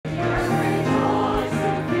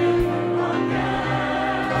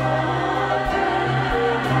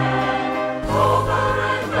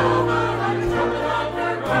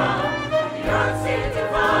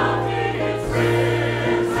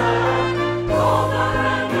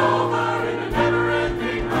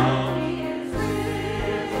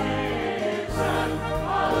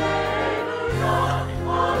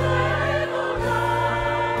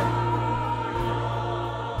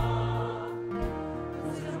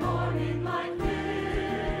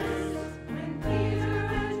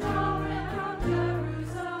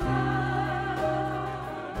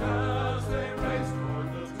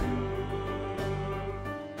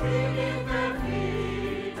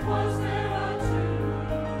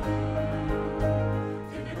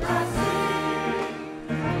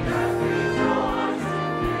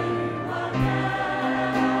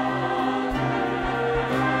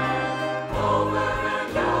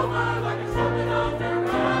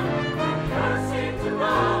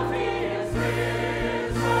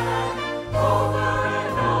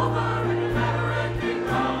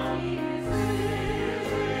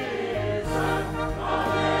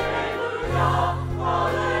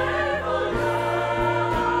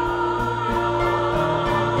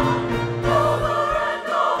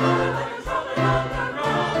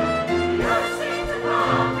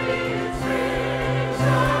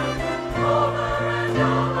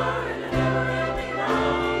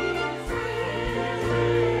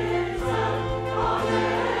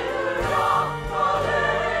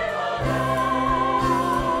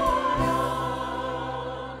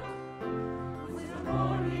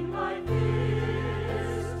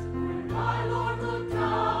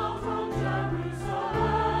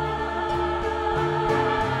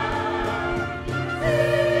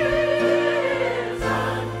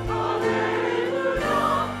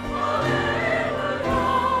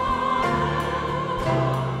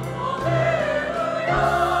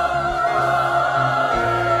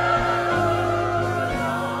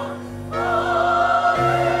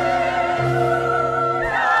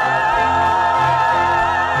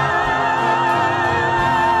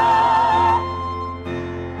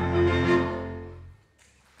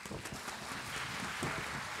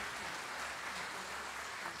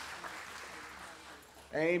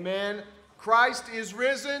Amen. Christ is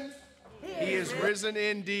risen. He is risen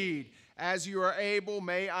indeed. As you are able,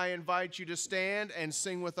 may I invite you to stand and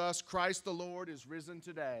sing with us, Christ the Lord is risen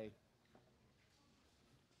today.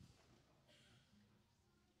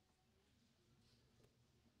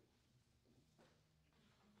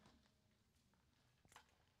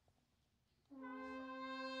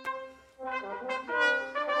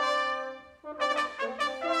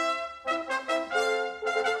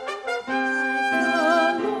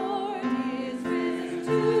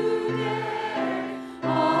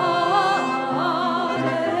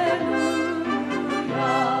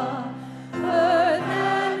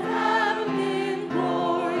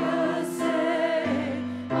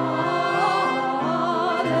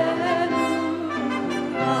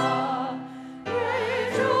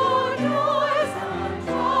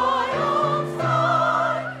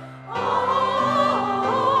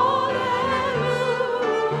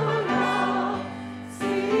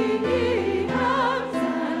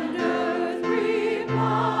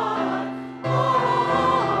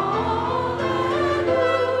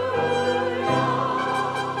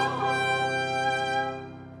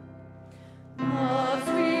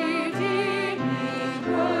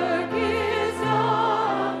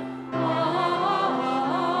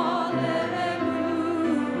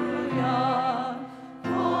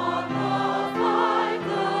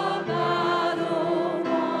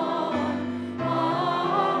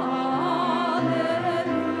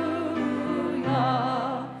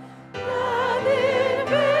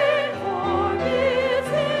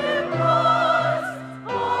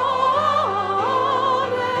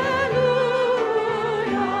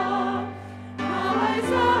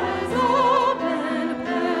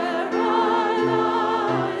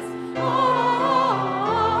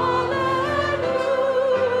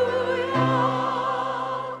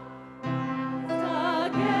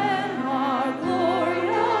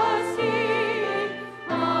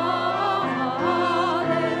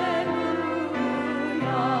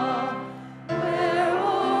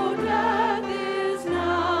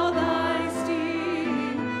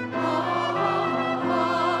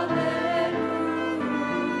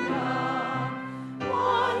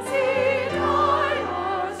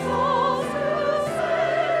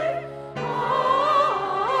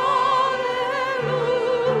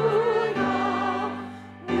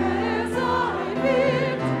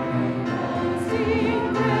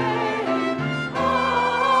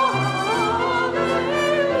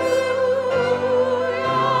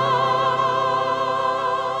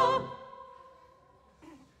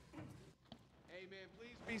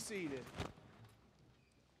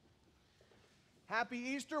 Happy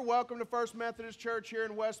Easter. Welcome to First Methodist Church here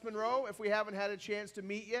in West Monroe. If we haven't had a chance to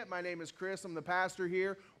meet yet, my name is Chris. I'm the pastor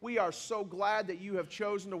here. We are so glad that you have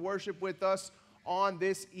chosen to worship with us on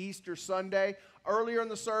this Easter Sunday. Earlier in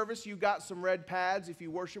the service, you got some red pads. If you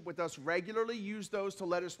worship with us regularly, use those to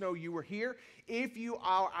let us know you were here. If you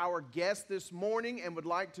are our guest this morning and would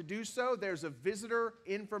like to do so, there's a visitor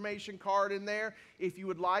information card in there. If you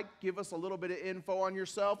would like, give us a little bit of info on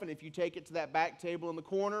yourself, and if you take it to that back table in the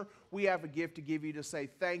corner, we have a gift to give you to say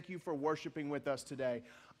thank you for worshiping with us today.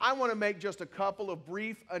 I want to make just a couple of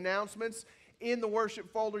brief announcements. In the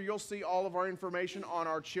worship folder, you'll see all of our information on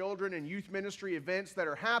our children and youth ministry events that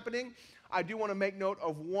are happening. I do want to make note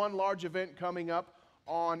of one large event coming up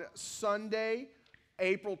on Sunday,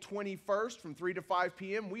 April 21st from 3 to 5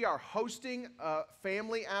 p.m. We are hosting a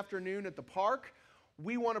family afternoon at the park.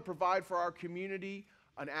 We want to provide for our community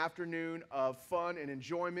an afternoon of fun and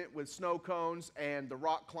enjoyment with snow cones and the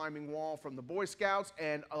rock climbing wall from the Boy Scouts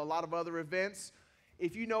and a lot of other events.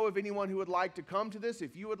 If you know of anyone who would like to come to this,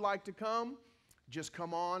 if you would like to come, just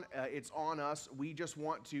come on. It's on us. We just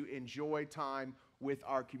want to enjoy time with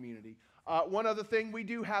our community. One other thing, we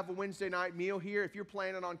do have a Wednesday night meal here. If you're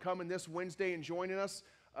planning on coming this Wednesday and joining us,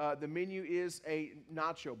 the menu is a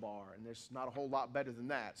nacho bar, and there's not a whole lot better than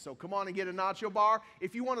that. So come on and get a nacho bar.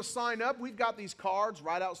 If you want to sign up, we've got these cards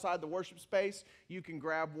right outside the worship space. You can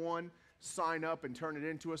grab one, sign up, and turn it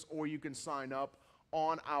into us, or you can sign up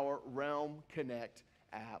on our Realm Connect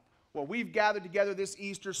app. Well, we've gathered together this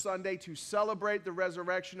Easter Sunday to celebrate the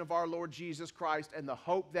resurrection of our Lord Jesus Christ and the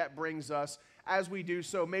hope that brings us. As we do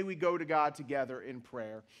so, may we go to God together in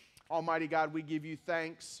prayer. Almighty God, we give you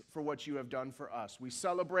thanks for what you have done for us. We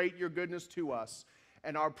celebrate your goodness to us,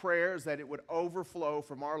 and our prayer is that it would overflow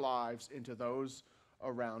from our lives into those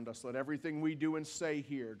around us. Let everything we do and say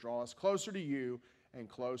here draw us closer to you and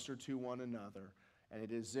closer to one another. And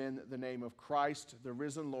it is in the name of Christ, the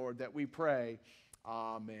risen Lord, that we pray.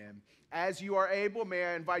 Amen. As you are able, may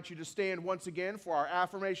I invite you to stand once again for our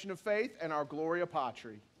affirmation of faith and our Gloria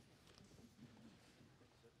Patri.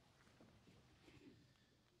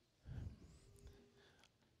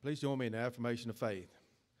 Please join me in the affirmation of faith.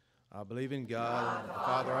 I believe in God, the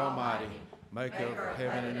Father Almighty, maker of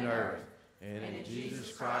heaven and earth, and in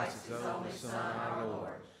Jesus Christ, his only Son, our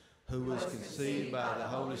Lord, who was conceived by the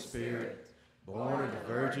Holy Spirit, born of the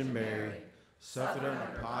Virgin Mary, suffered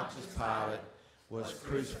under Pontius Pilate, was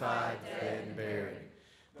crucified, dead, and buried.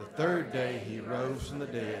 The third day he rose from the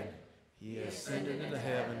dead. He ascended into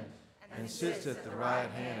heaven and sits at the right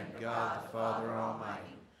hand of God the Father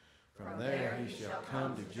Almighty. From there he shall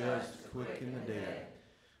come to judge the quick and the dead.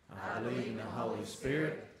 I believe in the Holy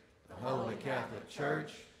Spirit, the Holy Catholic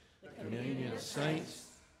Church, the communion of saints,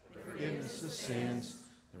 the forgiveness of sins,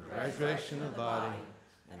 the resurrection of the body,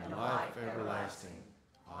 and the life everlasting.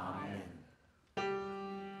 Amen.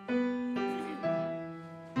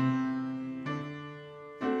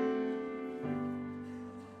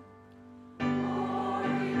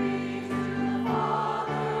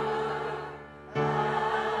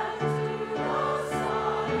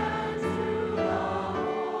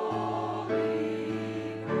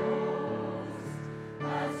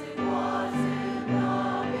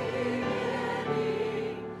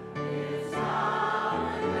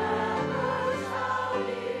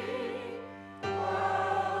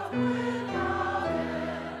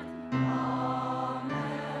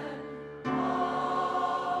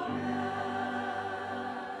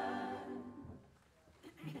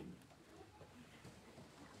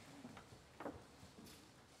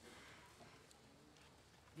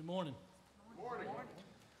 Good morning. Good morning.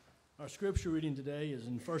 Our scripture reading today is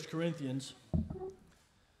in 1 Corinthians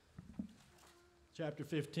chapter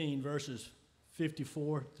 15, verses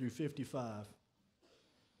 54 through 55.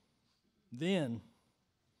 Then,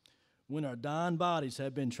 when our dying bodies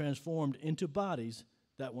have been transformed into bodies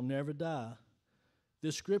that will never die,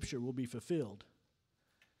 this scripture will be fulfilled.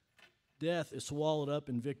 Death is swallowed up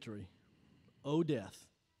in victory. O death,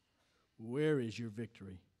 where is your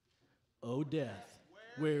victory? O death,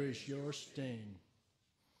 where is your sting?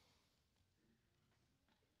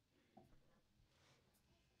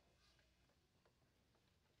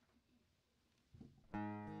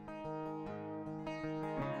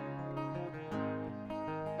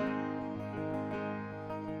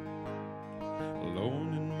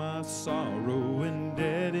 Alone in my sorrow and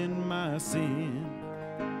dead in my sin,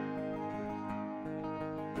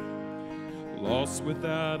 lost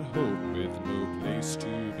without hope with no place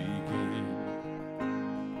to begin.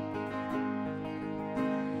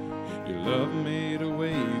 Your love made a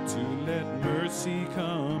way to let mercy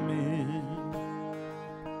come in.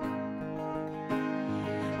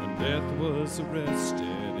 When death was arrested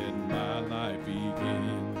and my life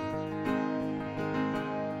began,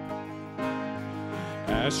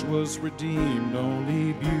 ash was redeemed,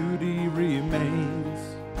 only beauty remains.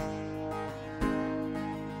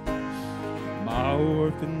 My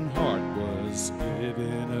orphan heart was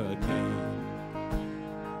given a name.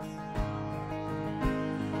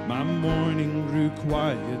 My mourning grew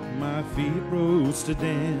quiet, my feet rose to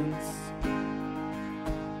dance.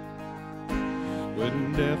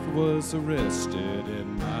 When death was arrested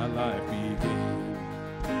and my life began.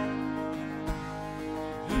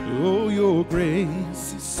 Oh, your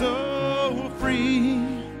grace is so free,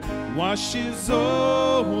 washes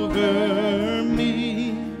over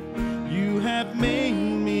me. You have made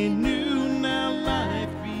me new, now life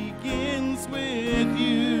begins with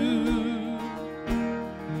you.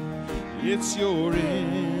 It's your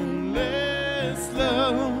endless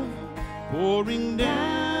love pouring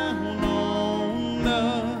down on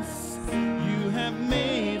us. You have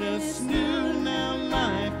made us new, now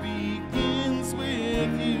life begins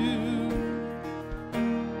with you.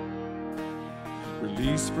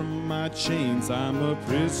 Released from my chains, I'm a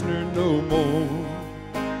prisoner no more.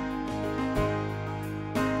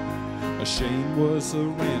 A shame was a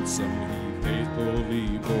ransom he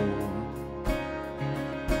faithfully bore.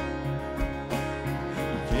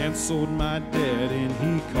 Canceled my debt and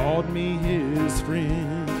he called me his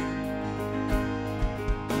friend.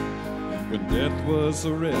 When death was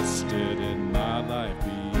arrested and my life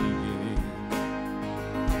began.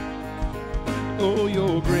 Oh,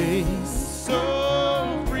 your grace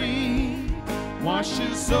so free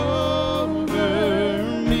washes over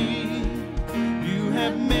me. You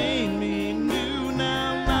have made me new,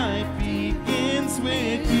 now life begins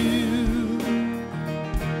with you.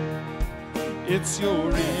 It's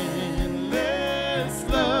your endless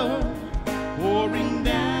love pouring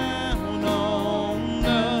down on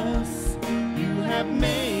us. You have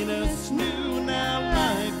made us new, now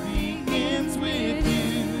life begins with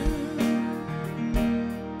you.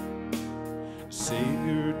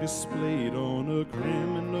 Savior displayed on a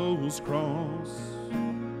criminal's cross,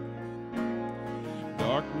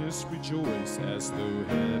 darkness rejoice as though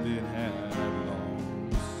heaven had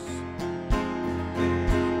lost.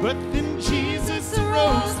 But then Jesus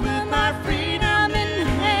arose with my freedom in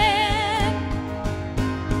hand.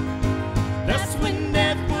 That's when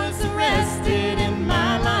death was arrested and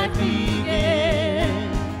my life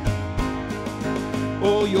began.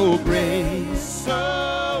 Oh, your grace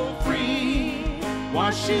so free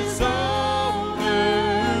washes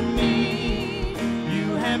over me.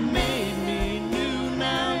 You have made me new,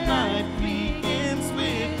 now life begins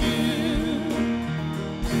with you.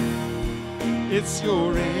 It's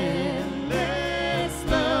your endless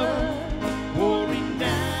love pouring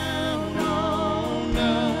down on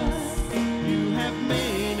us. You have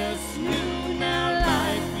made us new, now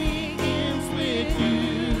life begins with you.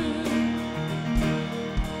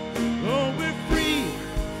 Oh, we're free,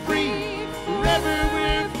 free, forever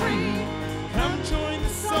we're free. Come join the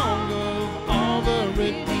song of all the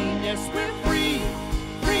redeemed. Yes, we're free,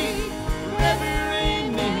 free, forever,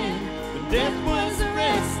 amen. When death was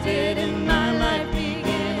arrested and my life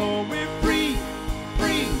began. Oh, we're free,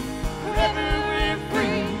 free, forever we're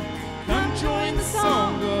free. Come join the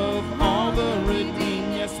song of all the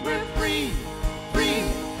redeemed. Yes, we're free, free,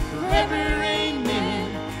 forever, amen.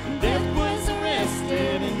 When death was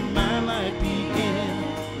arrested and my life began.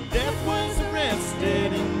 When death was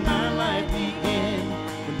arrested and my life began.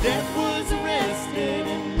 When death was arrested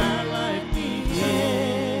and my life began.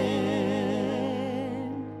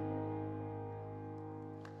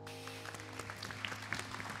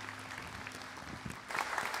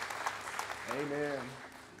 Amen.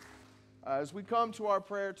 As we come to our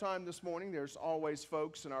prayer time this morning, there's always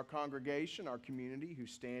folks in our congregation, our community, who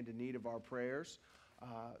stand in need of our prayers.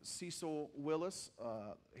 Cecil Willis,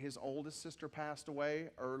 his oldest sister, passed away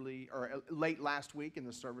late last week, and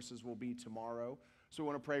the services will be tomorrow. So we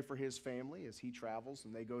want to pray for his family as he travels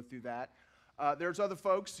and they go through that. There's other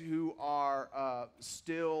folks who are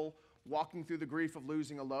still walking through the grief of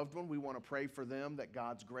losing a loved one. We want to pray for them, that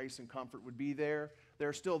God's grace and comfort would be there. There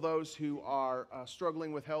are still those who are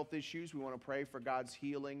struggling with health issues. We want to pray for God's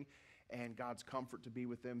healing and God's comfort to be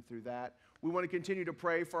with them through that. We want to continue to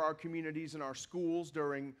pray for our communities and our schools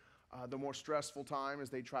during the more stressful time as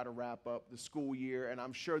they try to wrap up the school year. And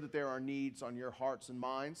I'm sure that there are needs on your hearts and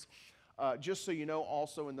minds. Just so you know,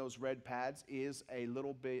 also in those red pads is a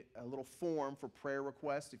little form for prayer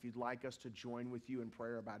requests. If you'd like us to join with you in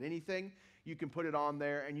prayer about anything, you can put it on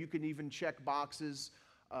there, and you can even check boxes.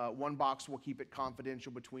 One box will keep it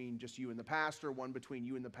confidential between just you and the pastor, one between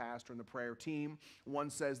you and the pastor and the prayer team. One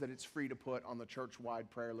says that it's free to put on the church-wide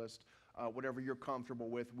prayer list. Whatever you're comfortable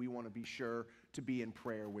with, we want to be sure to be in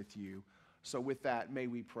prayer with you. So with that, may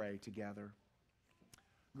we pray together.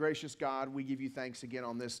 Gracious God, we give you thanks again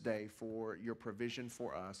on this day for your provision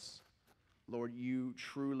for us. Lord, you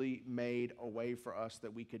truly made a way for us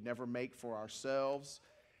that we could never make for ourselves,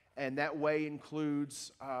 and that way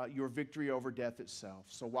includes your victory over death itself.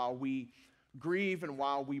 So while we grieve and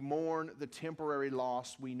while we mourn the temporary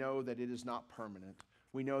loss, we know that it is not permanent.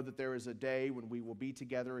 We know that there is a day when we will be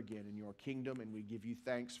together again in your kingdom, and we give you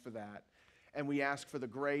thanks for that. And we ask for the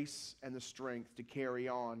grace and the strength to carry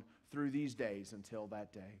on through these days until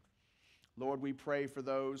that day. Lord, we pray for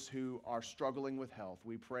those who are struggling with health.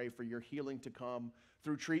 We pray for your healing to come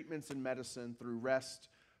through treatments and medicine, through rest,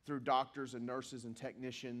 through doctors and nurses and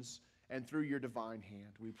technicians, and through your divine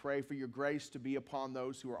hand. We pray for your grace to be upon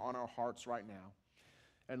those who are on our hearts right now.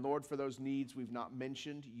 And Lord, for those needs we've not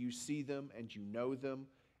mentioned, you see them and you know them,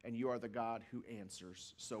 and you are the God who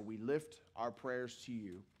answers. So we lift our prayers to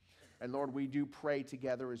you. And Lord, we do pray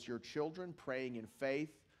together as your children, praying in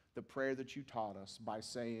faith, the prayer that you taught us by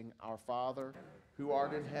saying, Our Father, who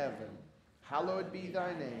art in heaven, hallowed be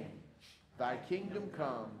thy name. Thy kingdom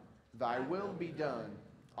come, thy will be done,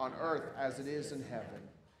 on earth as it is in heaven.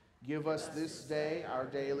 Give us this day our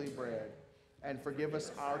daily bread, and forgive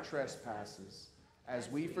us our trespasses, as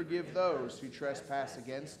we forgive those who trespass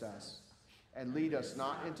against us. And lead us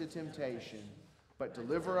not into temptation, but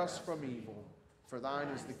deliver us from evil. For thine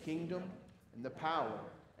is the kingdom, and the power,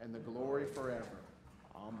 and the glory forever.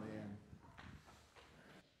 Amen.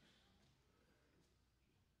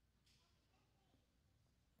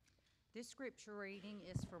 This scripture reading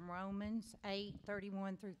is from Romans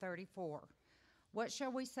 8:31 through 34. What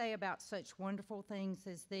shall we say about such wonderful things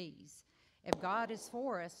as these? If God is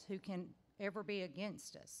for us, who can ever be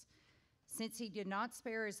against us? Since he did not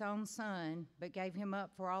spare his own son, but gave him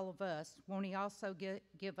up for all of us, won't he also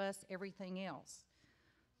give us everything else?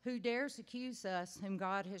 Who dares accuse us whom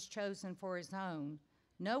God has chosen for his own?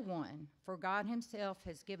 No one, for God himself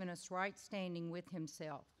has given us right standing with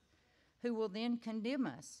himself. Who will then condemn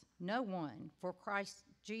us? No one, for Christ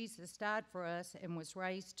Jesus died for us and was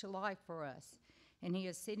raised to life for us, and he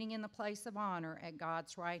is sitting in the place of honor at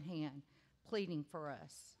God's right hand, pleading for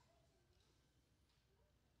us.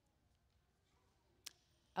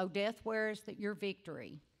 O death, where is your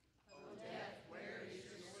victory? O death, where is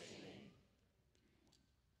your sting?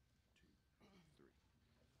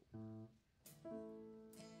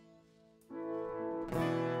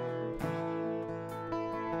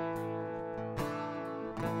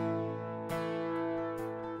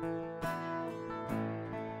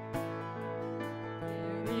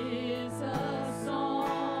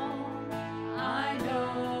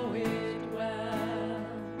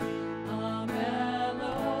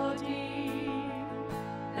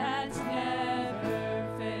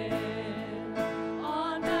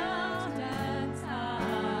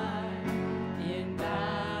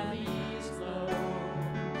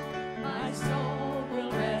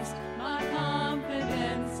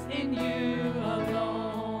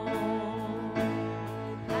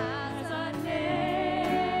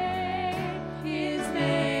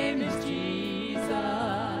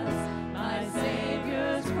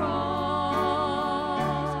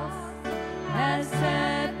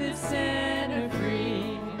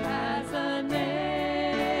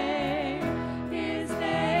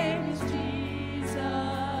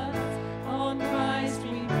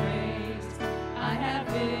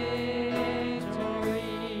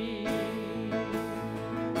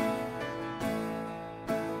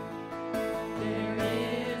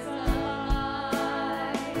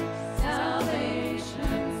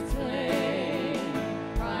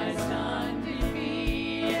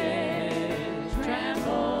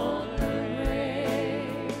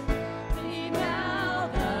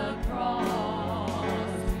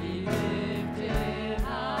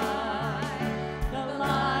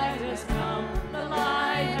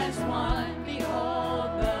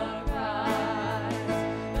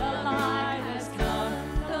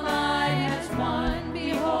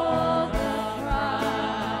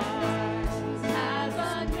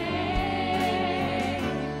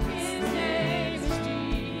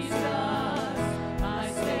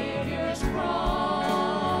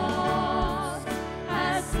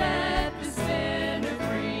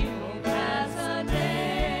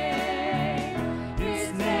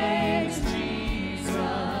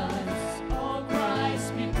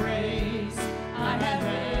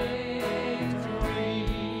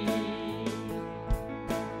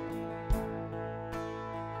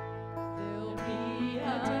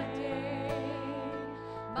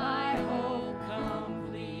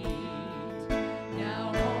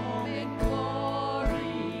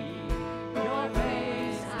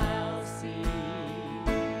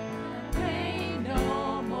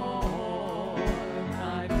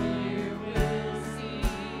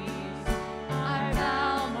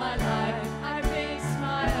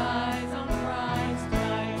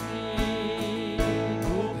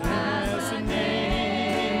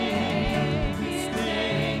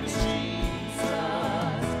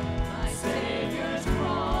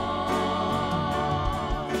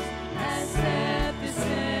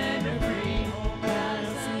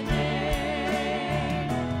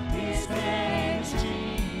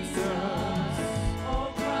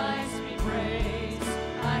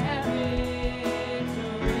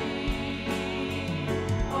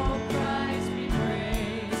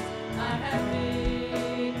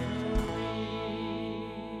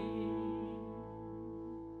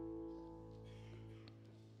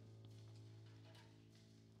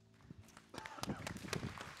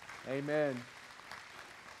 Amen.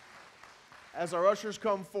 As our ushers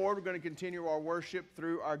come forward, we're going to continue our worship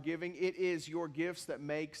through our giving. It is your gifts that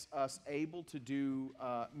makes us able to do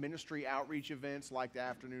ministry outreach events like the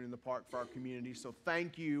Afternoon in the Park for our community. So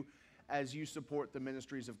thank you as you support the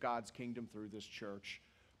ministries of God's kingdom through this church.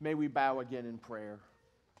 May we bow again in prayer.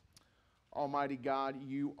 Almighty God,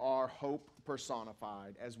 you are hope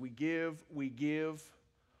personified. As we give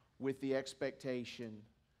with the expectation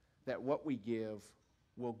that what we give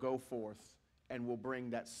will go forth and will bring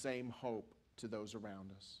that same hope to those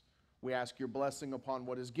around us. We ask your blessing upon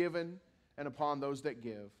what is given and upon those that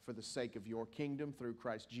give for the sake of your kingdom through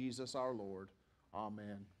Christ Jesus our Lord.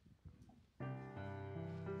 Amen.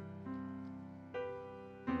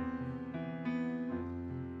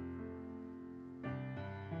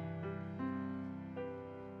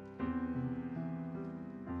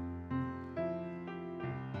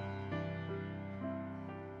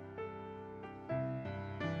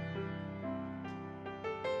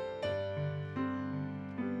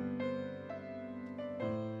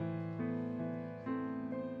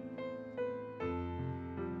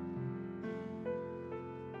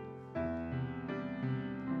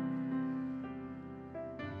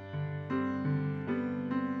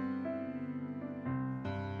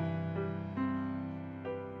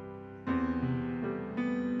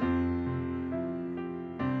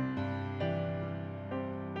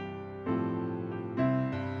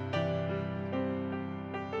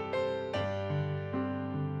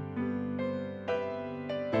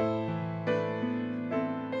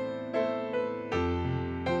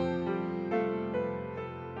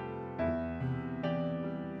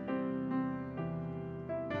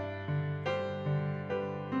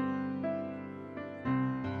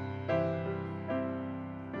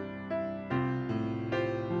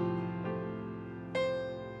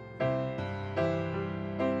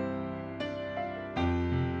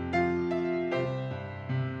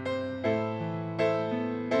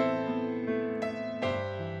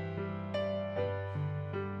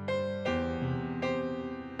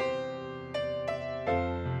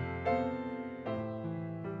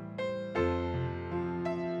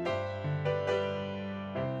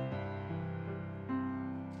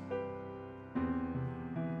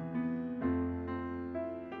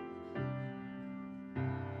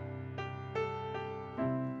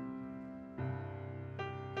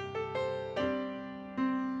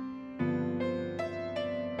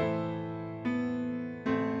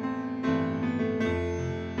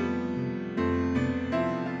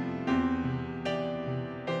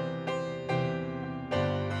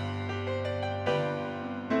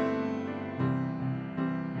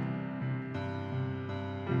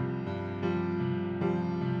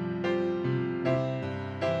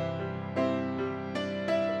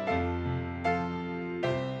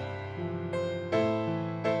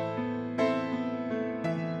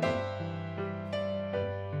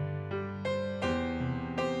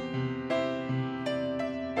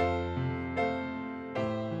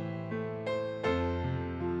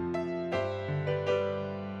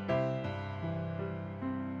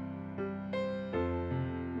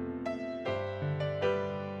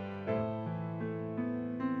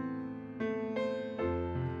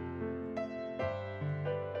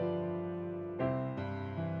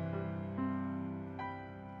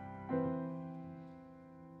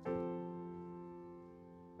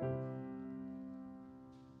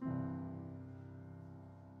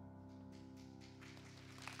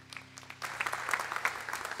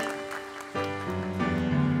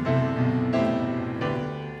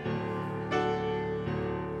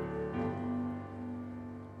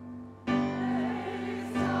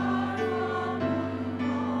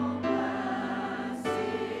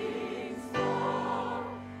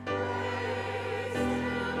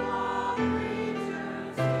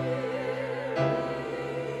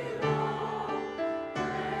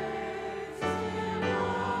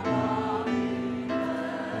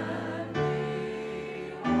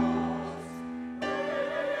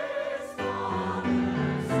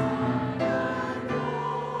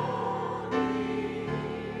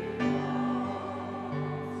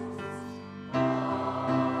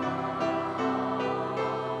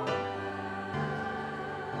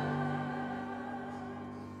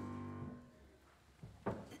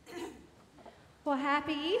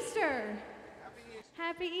 happy Easter.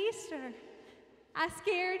 Happy Easter. I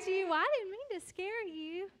scared you. Well, I didn't mean to scare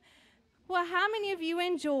you. Well, how many of you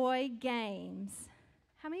enjoy games?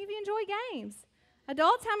 How many of you enjoy games?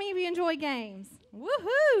 Adults, how many of you enjoy games?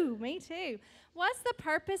 Woohoo! Me too. What's the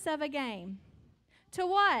purpose of a game? To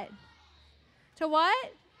what? To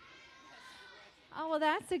what? Oh, well,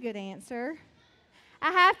 that's a good answer.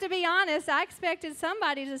 I have to be honest, I expected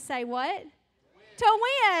somebody to say what? To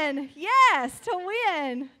win. Yes, to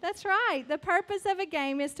win. That's right. The purpose of a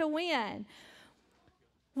game is to win.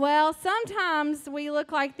 Well, sometimes we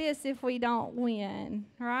look like this if we don't win,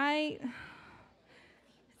 right?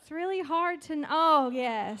 It's really hard to know. Oh,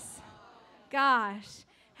 yes. Gosh.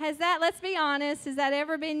 Let's be honest, has that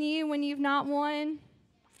ever been you when you've not won?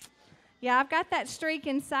 Yeah, I've got that streak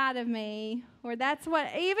inside of me where that's what,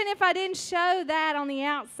 even if I didn't show that on the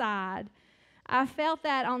outside, I felt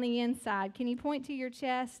that on the inside. Can you point to your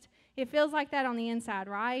chest? It feels like that on the inside,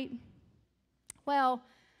 right? Well,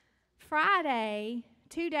 Friday,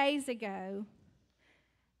 2 days ago,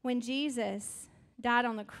 when Jesus died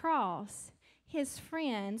on the cross, his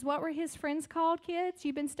friends, what were his friends called, kids?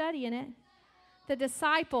 You've been studying it. The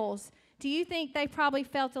disciples. Do you think they probably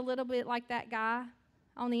felt a little bit like that guy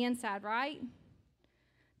on the inside, right?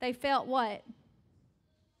 They felt what?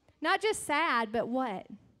 Not just sad, but what?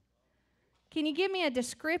 Can you give me a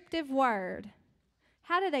descriptive word?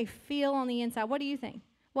 How do they feel on the inside? What do you think?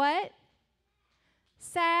 What?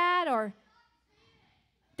 Sad or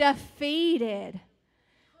defeated?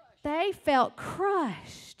 They felt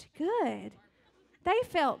crushed. Good. They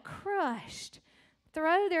felt crushed.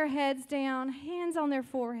 Throw their heads down, hands on their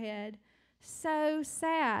forehead. So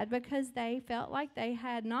sad because they felt like they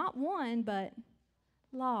had not won but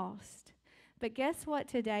lost. But guess what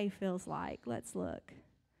today feels like? Let's look.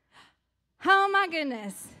 Oh my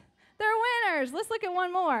goodness. They're winners. Let's look at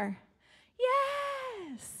one more.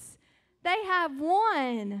 Yes. They have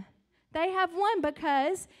won. They have won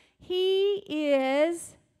because he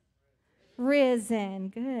is risen.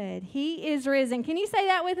 Good. He is risen. Can you say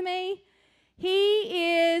that with me?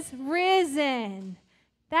 He is risen.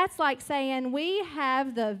 That's like saying we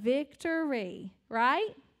have the victory,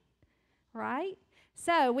 right? Right?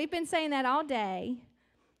 So we've been saying that all day.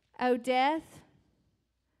 O death,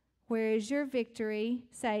 where is your victory?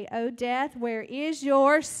 Say, O death, where is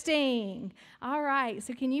your sting? All right,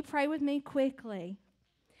 so can you pray with me quickly?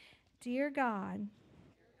 Dear God,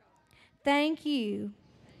 thank you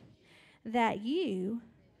that you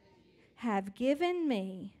have given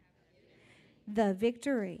me the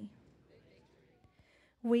victory.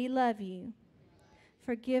 We love you.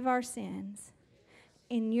 Forgive our sins.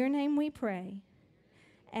 In your name we pray.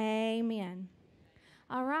 Amen.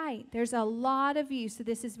 All right, there's a lot of you, so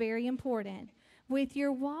this is very important. With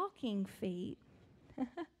your walking feet,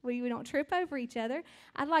 we don't trip over each other.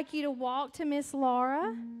 I'd like you to walk to Miss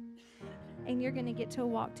Laura, and you're going to get to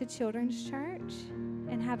walk to Children's Church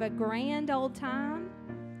and have a grand old time.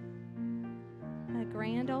 A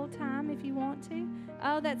grand old time if you want to.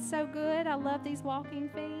 Oh, that's so good. I love these walking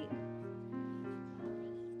feet.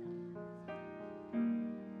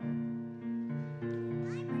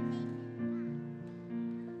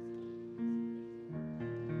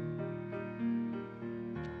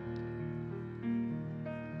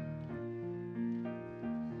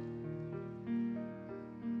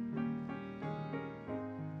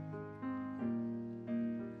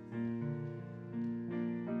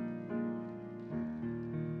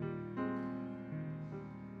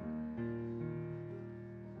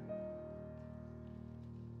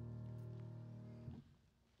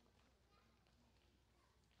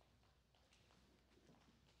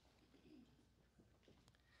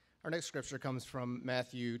 Our next scripture comes from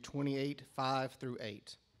Matthew 28, 5 through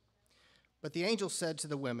 8. But the angel said to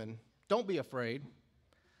the women, "Don't be afraid.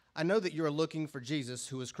 I know that you are looking for Jesus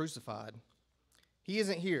who was crucified. He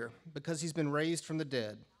isn't here because he's been raised from the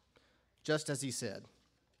dead, just as he said.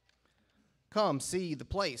 Come, see the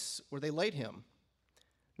place where they laid him.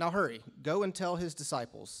 Now hurry, go and tell his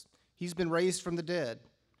disciples, he's been raised from the dead.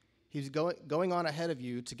 He's going on ahead of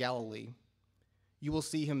you to Galilee. You will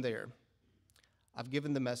see him there. I've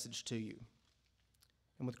given the message to you."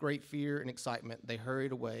 And with great fear and excitement, they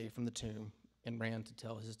hurried away from the tomb and ran to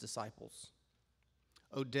tell his disciples.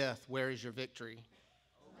 O death, where is your victory?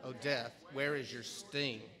 O death, where is your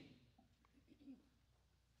sting?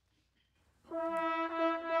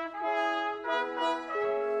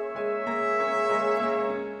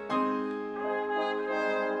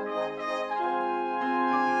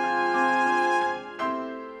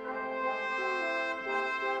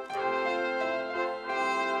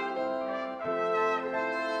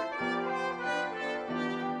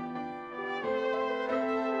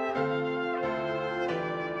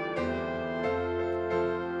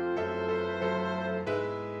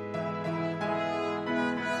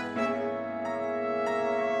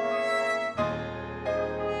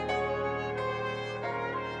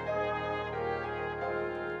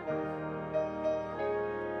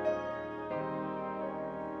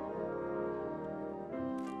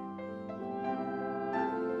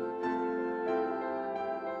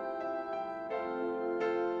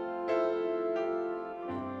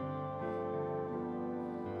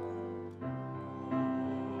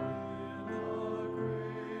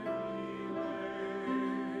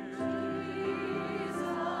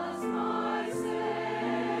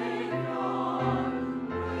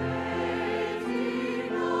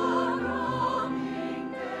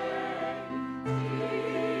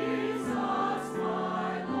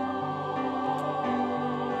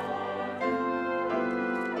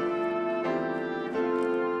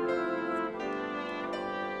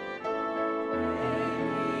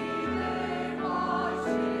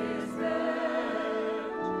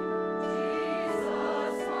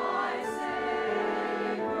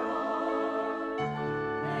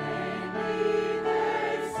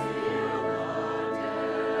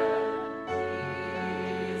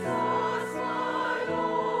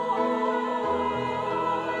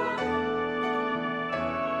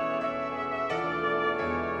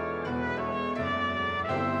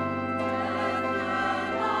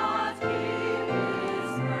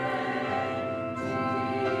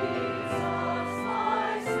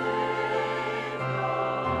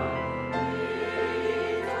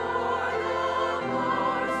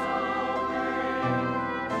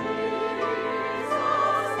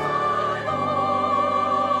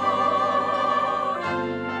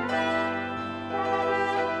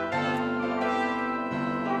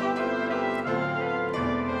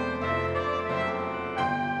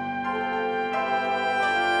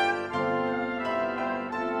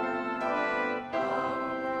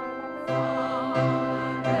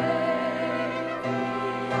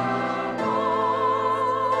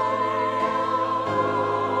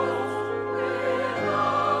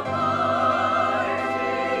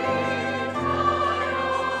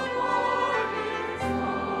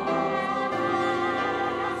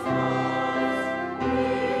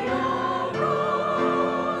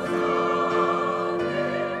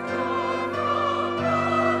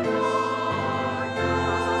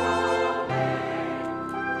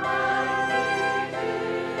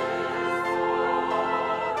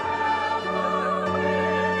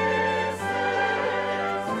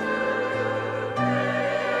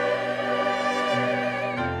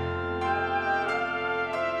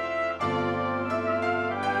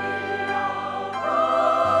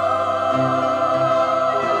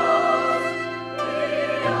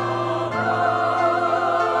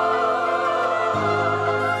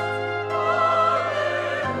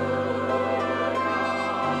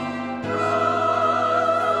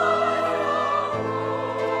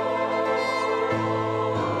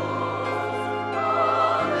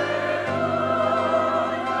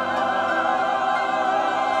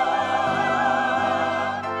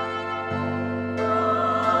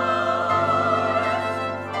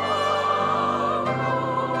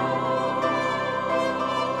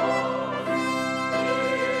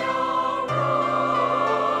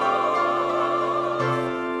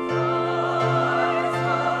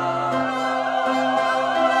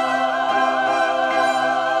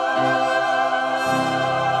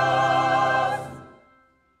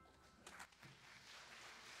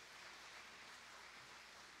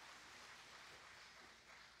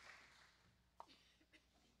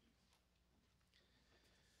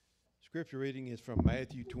 Scripture reading is from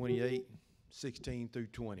Matthew 28, 16 through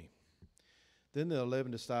 20. Then the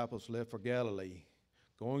 11 disciples left for Galilee,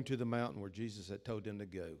 going to the mountain where Jesus had told them to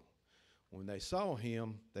go. When they saw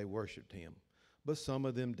him, they worshipped him, but some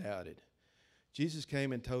of them doubted. Jesus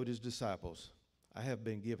came and told his disciples, I have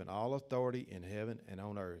been given all authority in heaven and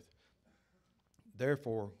on earth.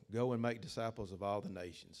 Therefore, go and make disciples of all the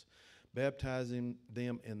nations, baptizing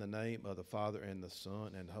them in the name of the Father and the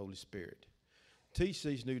Son and the Holy Spirit. Teach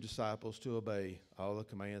these new disciples to obey all the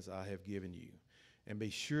commands I have given you. And be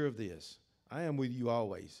sure of this, I am with you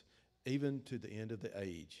always, even to the end of the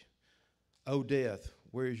age. O death,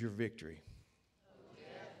 where is your victory? O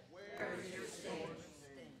death, where is your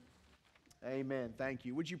sting? Amen. Thank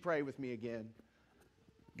you. Would you pray with me again?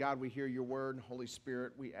 God, we hear your word. Holy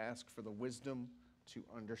Spirit, we ask for the wisdom to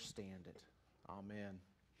understand it. Amen.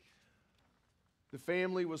 The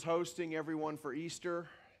family was hosting everyone for Easter,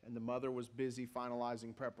 and the mother was busy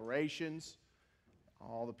finalizing preparations.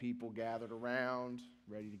 All the people gathered around,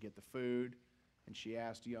 ready to get the food, and she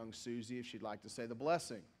asked young Susie if she'd like to say the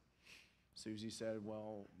blessing. Susie said,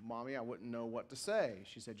 well, Mommy, I wouldn't know what to say.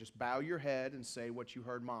 She said, just bow your head and say what you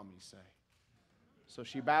heard Mommy say. So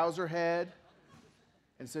she bows her head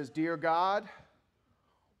and says, Dear God,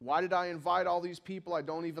 why did I invite all these people I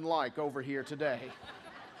don't even like over here today?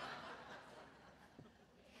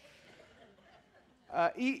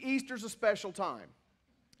 Easter's a special time.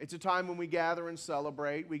 It's a time when we gather and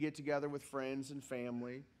celebrate. We get together with friends and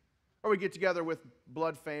family, or we get together with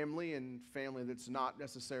blood family and family that's not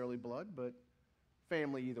necessarily blood, but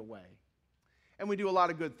family either way. And we do a lot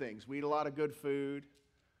of good things. We eat a lot of good food.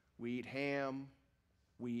 We eat ham.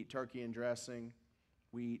 We eat turkey and dressing.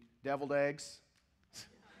 We eat deviled eggs.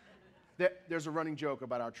 There's a running joke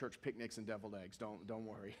about our church picnics and deviled eggs. Don't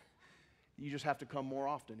worry. You just have to come more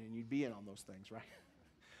often and you'd be in on those things, right?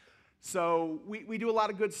 So we do a lot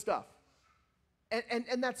of good stuff.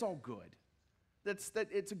 And that's all good.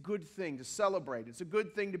 It's a good thing to celebrate. It's a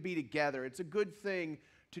good thing to be together. It's a good thing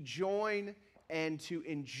to join and to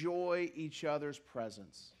enjoy each other's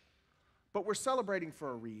presence. But we're celebrating for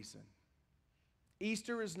a reason.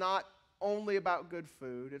 Easter is not only about good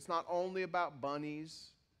food. It's not only about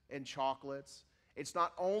bunnies and chocolates. It's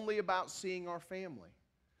not only about seeing our family,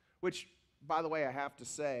 which, by the way, I have to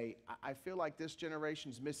say, I feel like this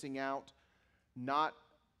generation's missing out not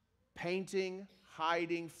painting,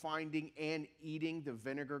 hiding, finding, and eating the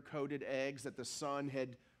vinegar-coated eggs that the sun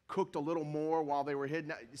had cooked a little more while they were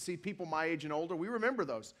hidden. See, people my age and older, we remember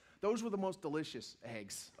those. Those were the most delicious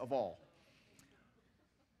eggs of all.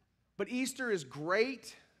 But Easter is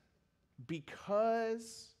great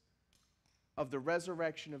because of the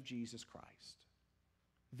resurrection of Jesus Christ.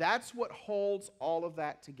 That's what holds all of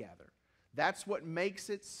that together. That's what makes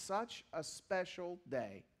it such a special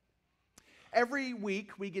day. Every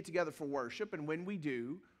week we get together for worship, and when we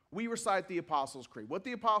do, we recite the Apostles' Creed. What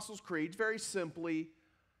the Apostles' Creed is very simply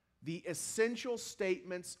the essential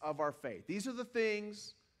statements of our faith. These are the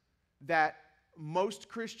things that most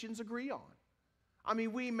Christians agree on. I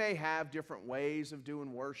mean, we may have different ways of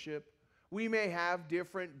doing worship. We may have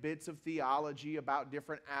different bits of theology about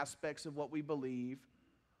different aspects of what we believe.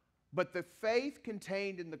 But the faith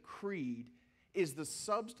contained in the creed is the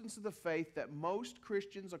substance of the faith that most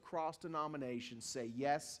Christians across denominations say,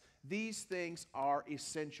 yes, these things are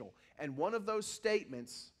essential. And one of those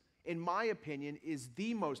statements, in my opinion, is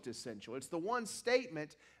the most essential. It's the one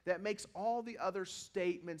statement that makes all the other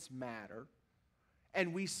statements matter.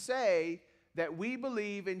 And we say that we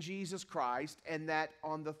believe in Jesus Christ and that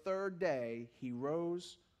on the third day he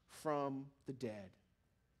rose from the dead.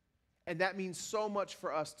 And that means so much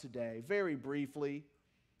for us today. Very briefly,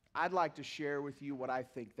 I'd like to share with you what I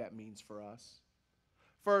think that means for us.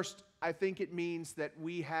 First, I think it means that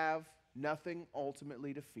we have nothing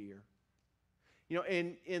ultimately to fear. You know,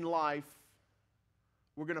 in life,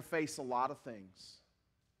 we're going to face a lot of things.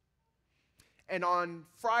 And on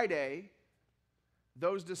Friday,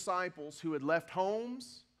 those disciples who had left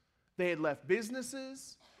homes, they had left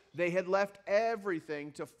businesses, they had left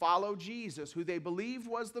everything to follow Jesus, who they believed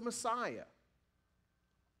was the Messiah.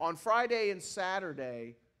 On Friday and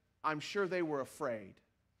Saturday, I'm sure they were afraid.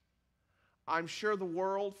 I'm sure the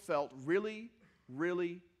world felt really,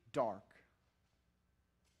 really dark.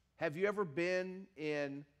 Have you ever been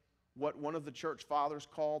in what one of the church fathers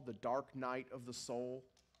called the dark night of the soul?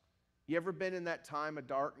 You ever been in that time of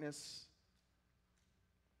darkness?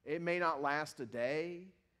 It may not last a day.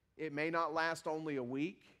 It may not last only a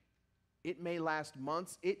week. It may last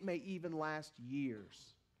months. It may even last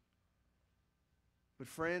years. But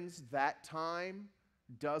friends, that time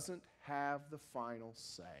doesn't have the final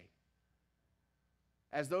say.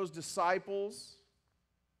 As those disciples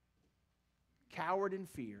cowered in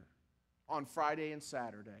fear on Friday and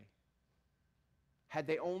Saturday, had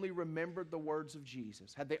they only remembered the words of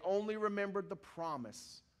Jesus, had they only remembered the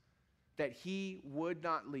promise that He would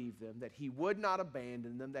not leave them, that He would not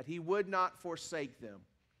abandon them, that He would not forsake them.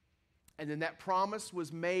 And then that promise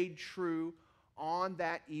was made true on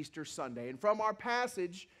that Easter Sunday. And from our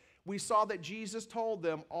passage, we saw that Jesus told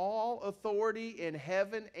them, all authority in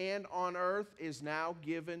heaven and on earth is now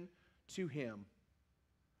given to Him.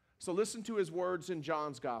 So listen to His words in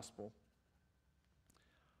John's Gospel.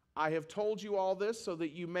 I have told you all this so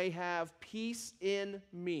that you may have peace in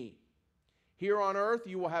me. Here on earth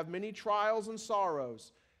you will have many trials and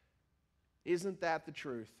sorrows. Isn't that the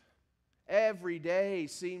truth? Every day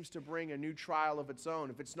seems to bring a new trial of its own.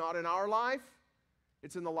 If it's not in our life,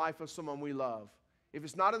 it's in the life of someone we love. If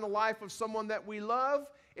it's not in the life of someone that we love,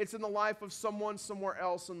 it's in the life of someone somewhere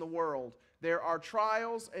else in the world. There are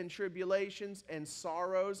trials and tribulations and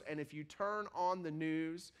sorrows, and if you turn on the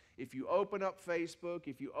news, if you open up Facebook,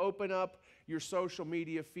 if you open up your social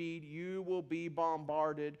media feed, you will be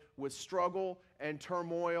bombarded with struggle and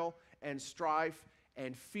turmoil and strife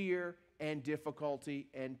and fear and difficulty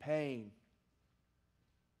and pain.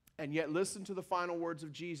 And yet listen to the final words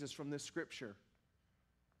of Jesus from this scripture.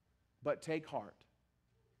 But take heart,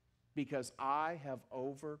 because I have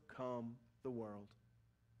overcome the world.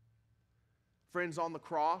 Friends, on the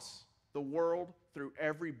cross, the world threw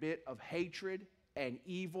every bit of hatred and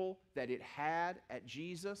evil that it had at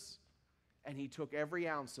Jesus, and He took every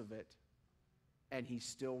ounce of it, and He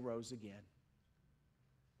still rose again.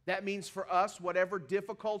 That means for us, whatever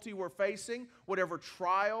difficulty we're facing, whatever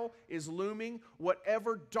trial is looming,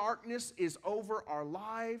 whatever darkness is over our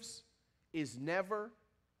lives, is never,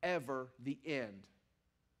 ever the end.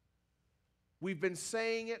 We've been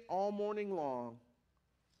saying it all morning long.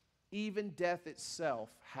 Even death itself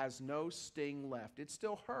has no sting left. It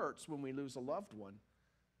still hurts when we lose a loved one,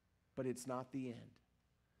 but it's not the end.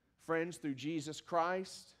 Friends, through Jesus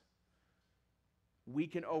Christ, we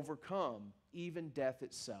can overcome even death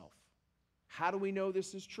itself. How do we know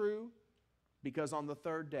this is true? Because on the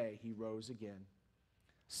third day, He rose again.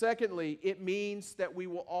 Secondly, it means that we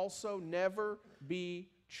will also never be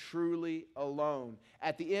truly alone.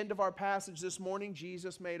 At the end of our passage this morning,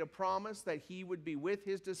 Jesus made a promise that He would be with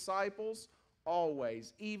His disciples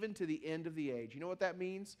always, even to the end of the age. You know what that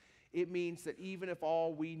means? It means that even if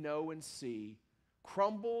all we know and see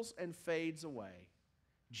crumbles and fades away,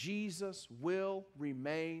 Jesus will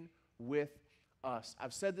remain with us.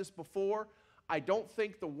 I've said this before. I don't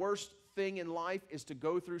think the worst thing in life is to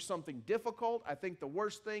go through something difficult. I think the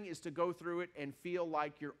worst thing is to go through it and feel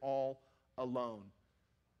like you're all alone.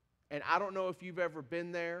 And I don't know if you've ever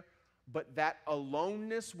been there, but that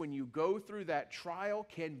aloneness when you go through that trial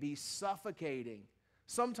can be suffocating.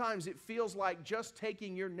 Sometimes it feels like just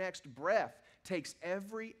taking your next breath takes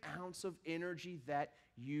every ounce of energy that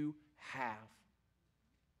you have.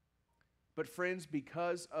 But friends,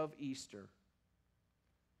 because of Easter,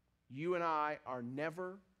 you and I are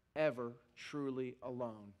never, ever truly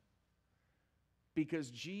alone.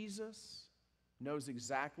 Because Jesus knows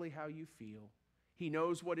exactly how you feel. He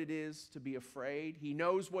knows what it is to be afraid. He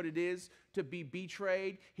knows what it is to be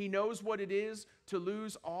betrayed. He knows what it is to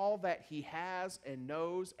lose all that He has and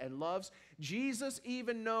knows and loves. Jesus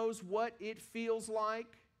even knows what it feels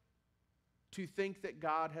like to think that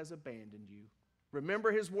God has abandoned you.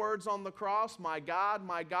 Remember His words on the cross, my God,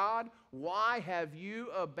 why have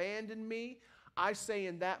you abandoned me? I say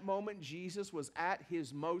in that moment, Jesus was at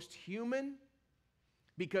His most human.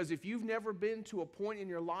 Because if you've never been to a point in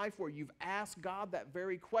your life where you've asked God that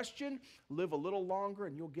very question, live a little longer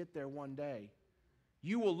and you'll get there one day.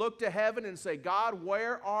 You will look to heaven and say, God,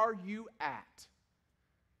 where are you at?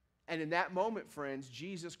 And in that moment, friends,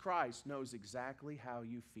 Jesus Christ knows exactly how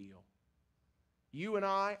you feel. You and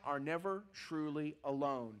I are never truly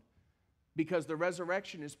alone because the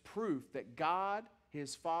resurrection is proof that God,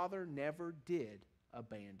 His Father, never did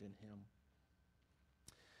abandon Him.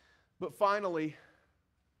 But finally,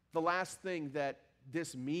 the last thing that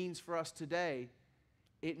this means for us today,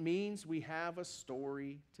 it means we have a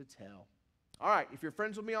story to tell. All right, if you're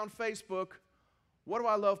friends with me on Facebook, what do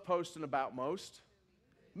I love posting about most?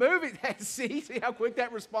 Movies. See how quick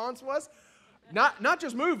that response was? Not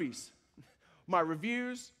just movies. My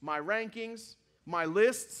reviews, my rankings, my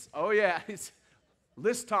lists. Oh yeah, it's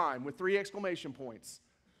list time with 3 exclamation points.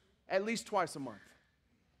 At least twice a month.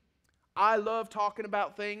 I love talking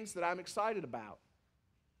about things that I'm excited about.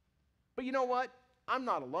 But you know what? I'm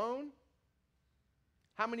not alone.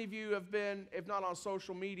 How many of you have been, if not on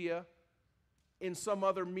social media, in some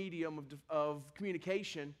other medium of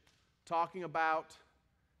communication, talking about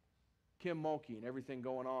Kim Mulkey and everything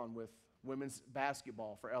going on with women's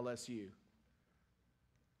basketball for LSU?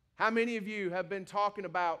 How many of you have been talking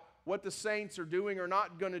about what the Saints are doing or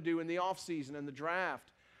not going to do in the offseason and the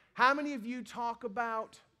draft? How many of you talk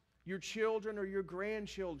about your children or your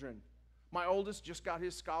grandchildren? My oldest just got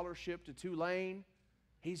his scholarship to Tulane.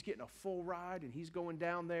 He's getting a full ride, and he's going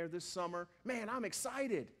down there this summer. Man, I'm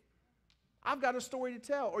excited. I've got a story to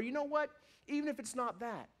tell. Or you know what? Even if it's not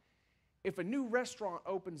that, if a new restaurant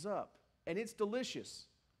opens up and it's delicious,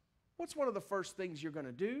 what's one of the first things you're going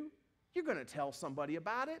to do? You're going to tell somebody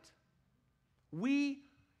about it. We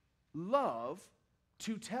love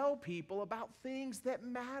to tell people about things that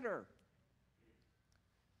matter.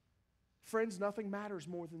 Friends, nothing matters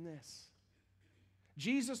more than this.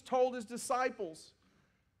 Jesus told his disciples,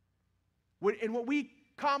 in what we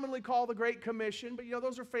commonly call the Great Commission, but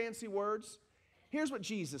those are fancy words. Here's what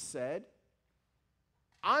Jesus said: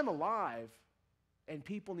 I'm alive, and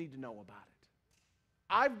people need to know about it.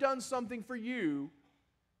 I've done something for you,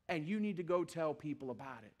 and you need to go tell people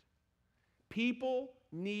about it. People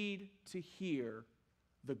need to hear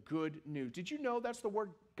the good news. Did you know that's the word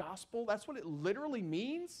gospel? That's what it literally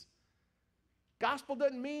means. Gospel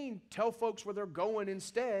doesn't mean tell folks where they're going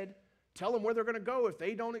instead. Tell them where they're going to go if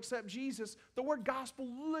they don't accept Jesus. The word gospel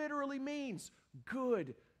literally means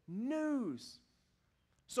good news.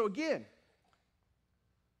 So again,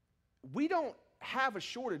 we don't have a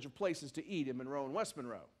shortage of places to eat in Monroe and West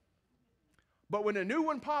Monroe. But when a new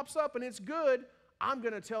one pops up and it's good, I'm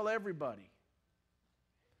going to tell everybody.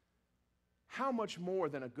 How much more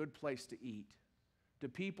than a good place to eat do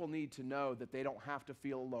people need to know that they don't have to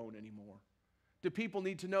feel alone anymore? Do people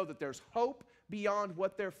need to know that there's hope beyond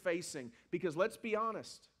what they're facing? Because let's be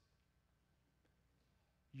honest,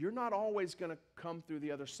 you're not always going to come through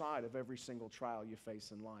the other side of every single trial you face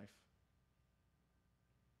in life.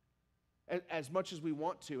 As much as we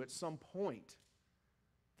want to, at some point,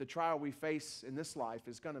 the trial we face in this life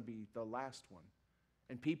is going to be the last one.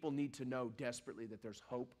 And people need to know desperately that there's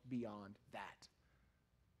hope beyond that.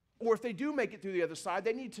 Or if they do make it through the other side,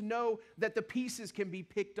 they need to know that the pieces can be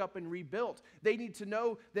picked up and rebuilt. They need to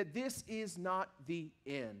know that this is not the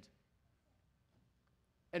end.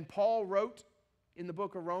 And Paul wrote in the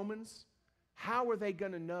book of Romans, how are they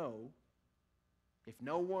going to know if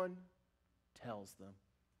no one tells them?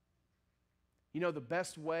 The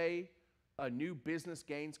best way a new business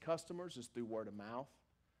gains customers is through word of mouth.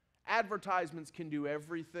 Advertisements can do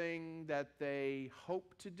everything that they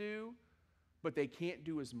hope to do, but they can't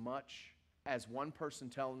do as much as one person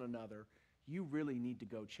telling another, you really need to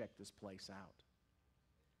go check this place out.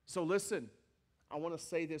 So listen, I want to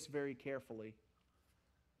say this very carefully.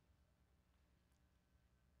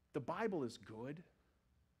 The Bible is good.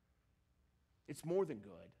 It's more than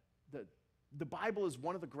good. The Bible is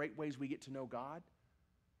one of the great ways we get to know God.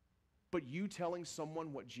 But you telling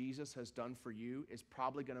someone what Jesus has done for you is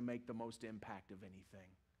probably going to make the most impact of anything.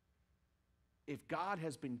 If God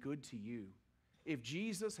has been good to you, if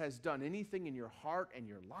Jesus has done anything in your heart and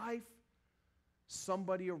your life,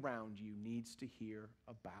 somebody around you needs to hear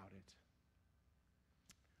about it.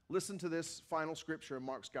 Listen to this final scripture in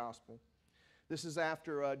Mark's gospel. This is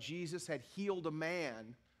after Jesus had healed a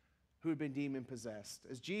man who had been demon-possessed.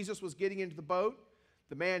 As Jesus was getting into the boat,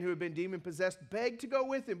 the man who had been demon-possessed begged to go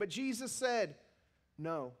with him, but Jesus said,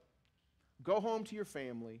 no, go home to your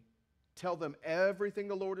family, tell them everything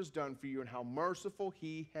the Lord has done for you and how merciful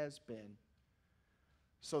he has been.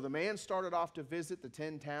 So the man started off to visit the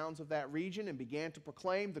 10 towns of that region and began to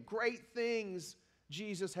proclaim the great things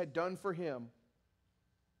Jesus had done for him.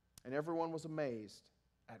 And everyone was amazed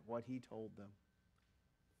at what he told them.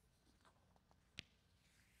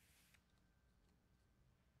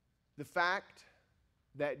 The fact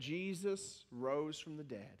that Jesus rose from the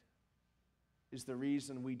dead is the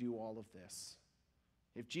reason we do all of this.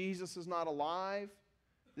 If Jesus is not alive,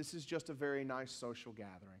 this is just a very nice social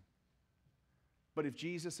gathering. But if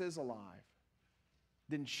Jesus is alive,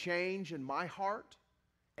 then change in my heart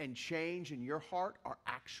and change in your heart are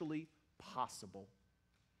actually possible.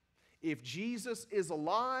 If Jesus is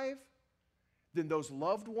alive, then those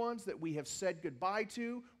loved ones that we have said goodbye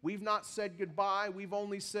to, we've not said goodbye, we've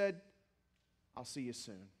only said, I'll see you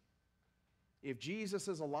soon. If Jesus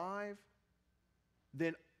is alive,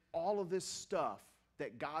 then all of this stuff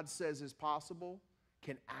that God says is possible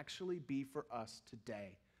can actually be for us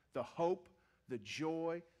today. The hope, the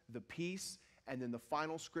joy, the peace, and then the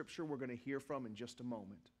final scripture we're going to hear from in just a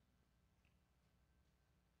moment.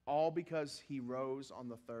 All because he rose on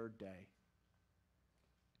the third day.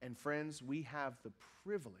 And friends, we have the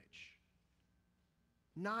privilege,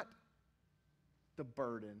 not the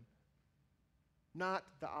burden, not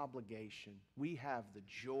the obligation. We have the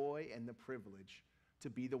joy and the privilege to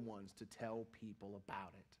be the ones to tell people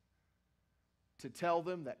about it, to tell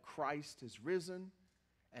them that Christ is risen,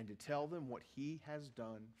 and to tell them what he has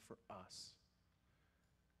done for us.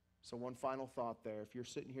 So one final thought there. If you're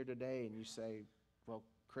sitting here today and you say, well,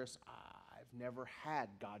 Chris, I've never had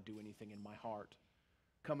God do anything in my heart,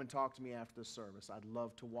 come and talk to me after the service. I'd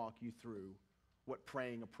love to walk you through what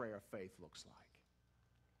praying a prayer of faith looks like.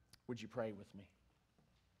 Would you pray with me?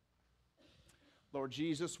 Lord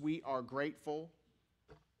Jesus, we are grateful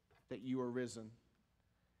that you are risen.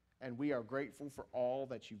 And we are grateful for all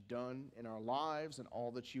that you've done in our lives and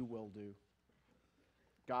all that you will do.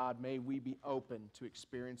 God, may we be open to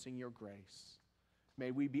experiencing your grace.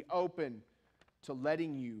 May we be open to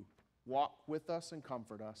letting you walk with us and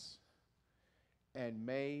comfort us. And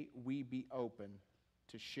may we be open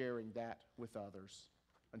to sharing that with others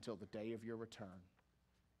until the day of your return.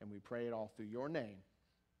 And we pray it all through your name.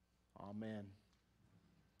 Amen.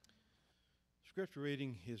 Scripture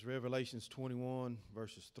reading is Revelations 21,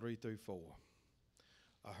 verses 3 through 4.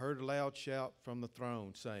 I heard a loud shout from the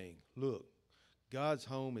throne saying, "Look, God's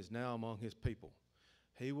home is now among his people.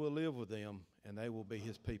 He will live with them, and they will be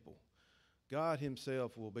his people. God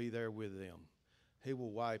himself will be there with them. He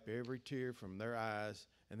will wipe every tear from their eyes,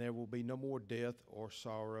 and there will be no more death or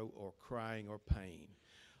sorrow or crying or pain.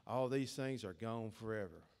 All these things are gone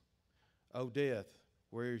forever. O death,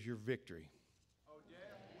 where is your victory?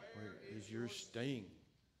 Where is your sting?"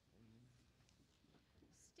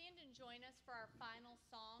 Stand and join us for our final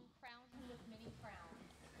song, Crown Him with Many Crowns.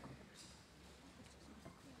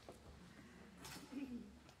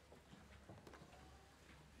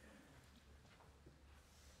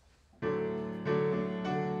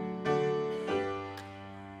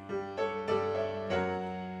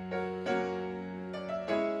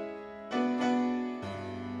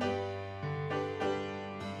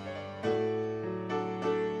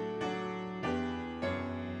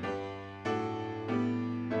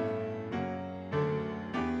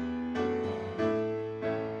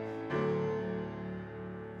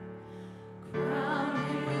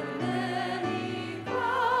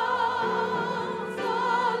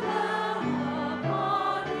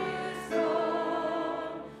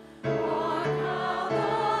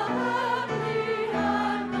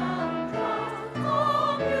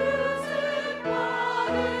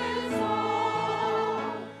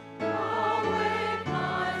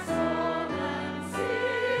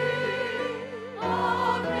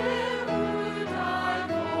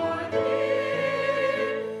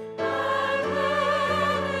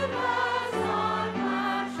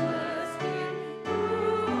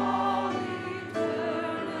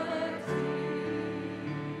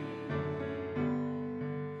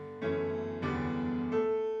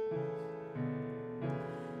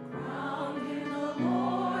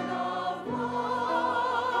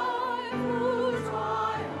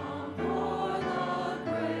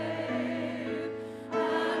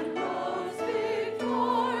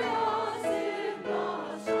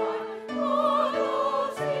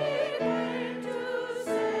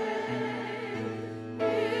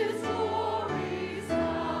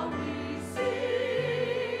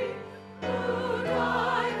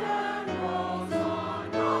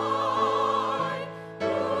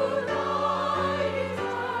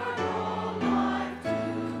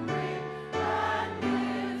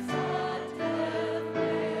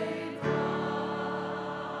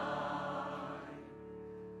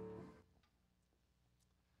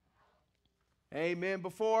 Amen.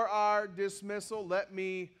 Before our dismissal, let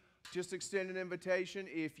me just extend an invitation.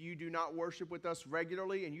 If you do not worship with us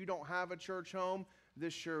regularly and you don't have a church home,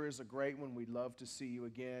 this sure is a great one. We'd love to see you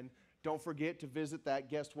again. Don't forget to visit that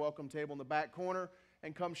guest welcome table in the back corner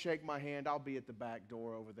and come shake my hand. I'll be at the back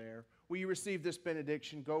door over there. Will you receive this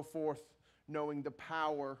benediction? Go forth knowing the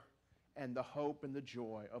power and the hope and the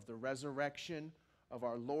joy of the resurrection of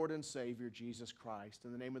our Lord and Savior, Jesus Christ.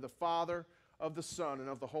 In the name of the Father, of the Son, and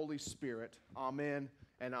of the Holy Spirit. Amen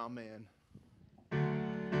and amen.